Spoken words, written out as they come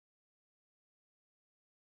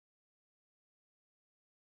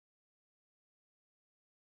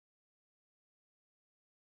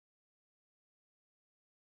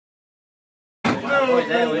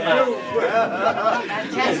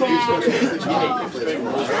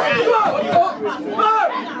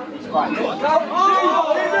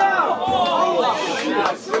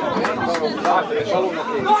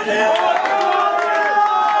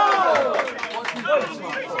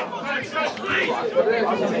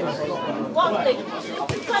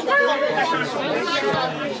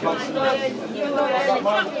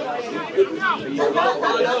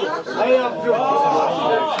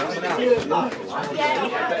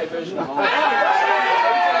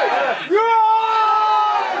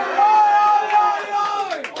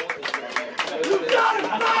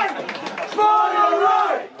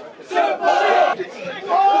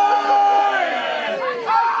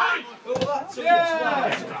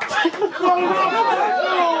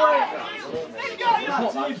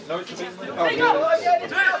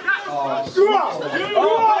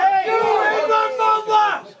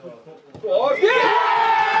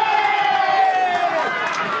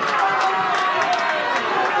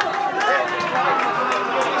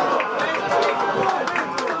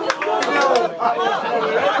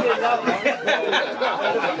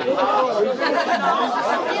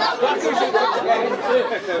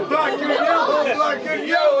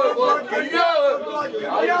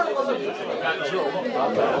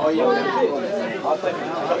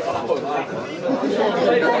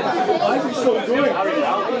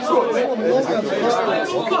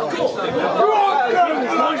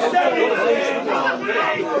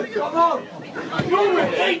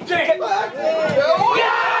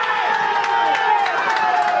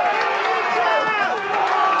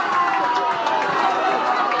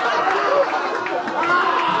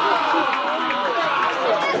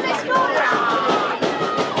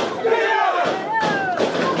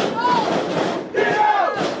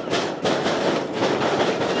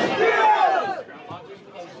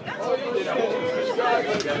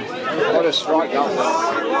What a strike that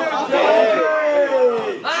was.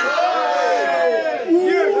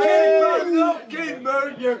 You keep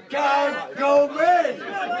moving, you can't go in.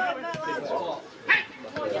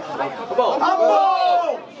 Come on. Come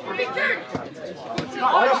on. I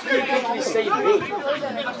still think we see me.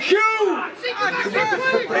 Shoot!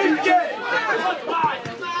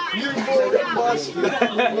 You more than must.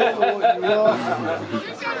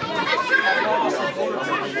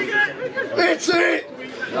 It's it!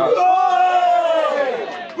 Oh!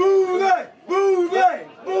 Move it! Move it!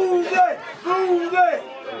 Move it! Move it!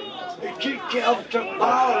 You keep getting up to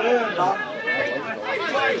power here, man.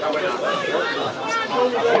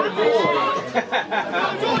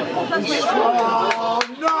 Oh,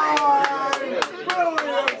 nice!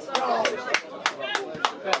 Brilliant goal!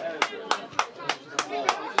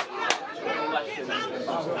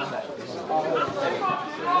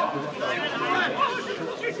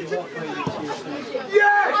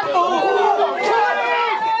 Yes! Oh!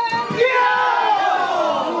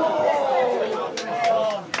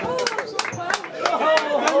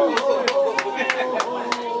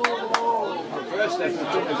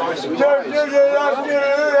 Don't do the left,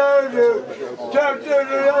 don't do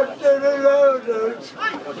the left, do the left.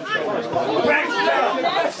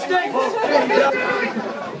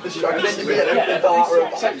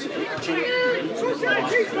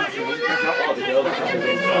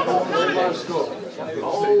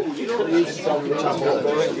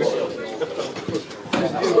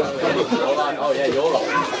 Oh yeah, you're right.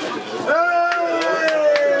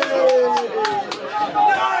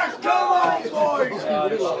 Come on, boys!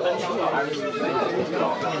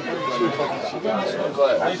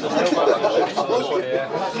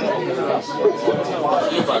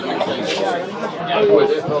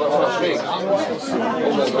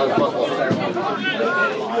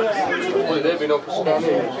 They've been up for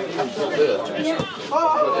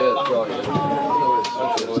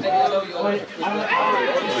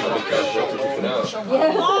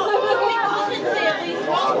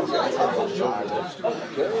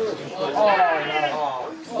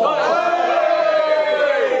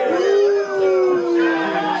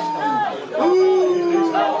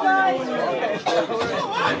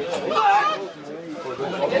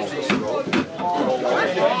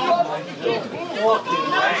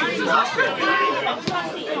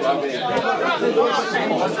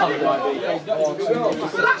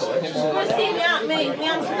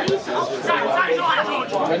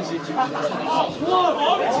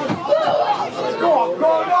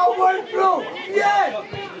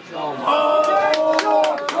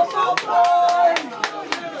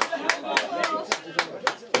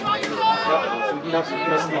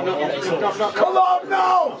Come on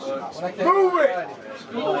now! Move it!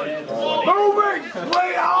 Move it!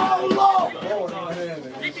 Wait how long?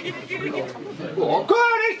 Go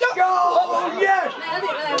on, it's up! Go! Yes!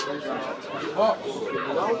 Oh!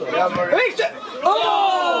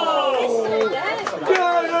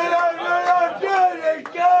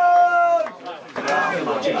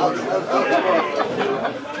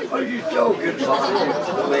 Are you joking?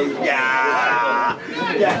 Yeah!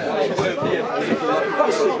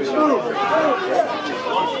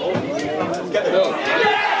 Get it up.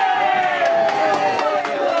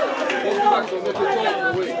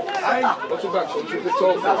 What's your back on? Keep the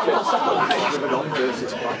talk for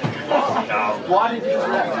why did you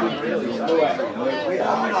really? You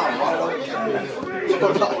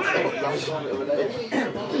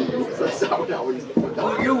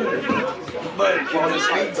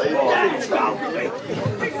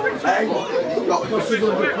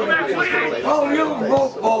oh, you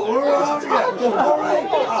football, where are you?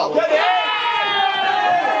 Get it!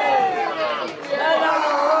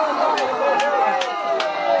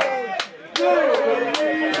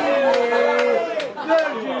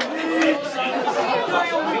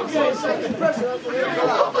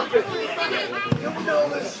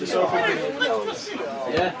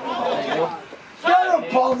 Yeah. Get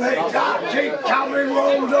upon it, that keep coming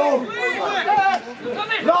rolled on.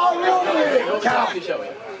 No, run with it, Cap.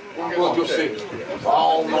 Go on, just sit.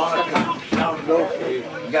 Oh, man, sound up.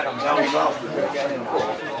 Get them sound up.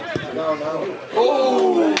 No.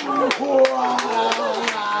 Oh!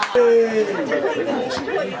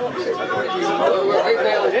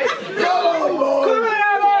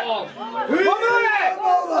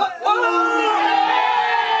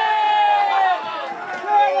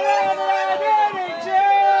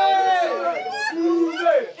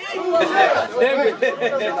 Go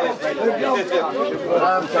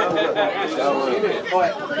on, boy!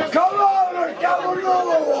 Come on, come on, come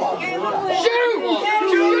another one! Shoot!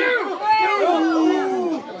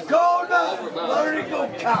 Go now! Very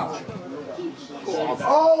good count!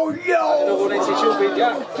 Oh, yo!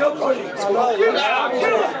 Somebody! Go on!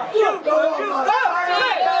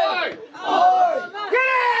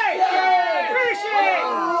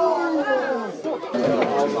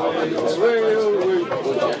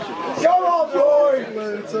 Come on, boy!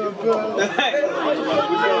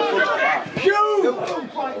 Shoot!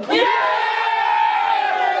 Yeah!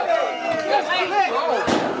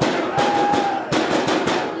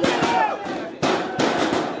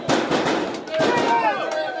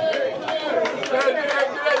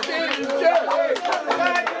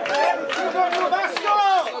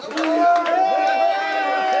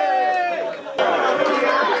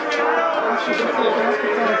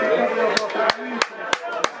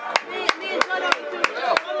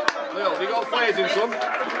 Have you got flares in some? You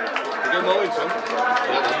get more in some?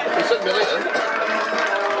 You sent me later.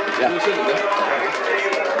 Yeah. You sent me there.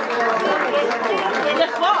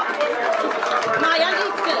 Guess what? My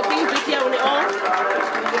auntie's going to be videoing it all.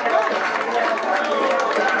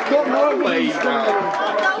 Got more ways now.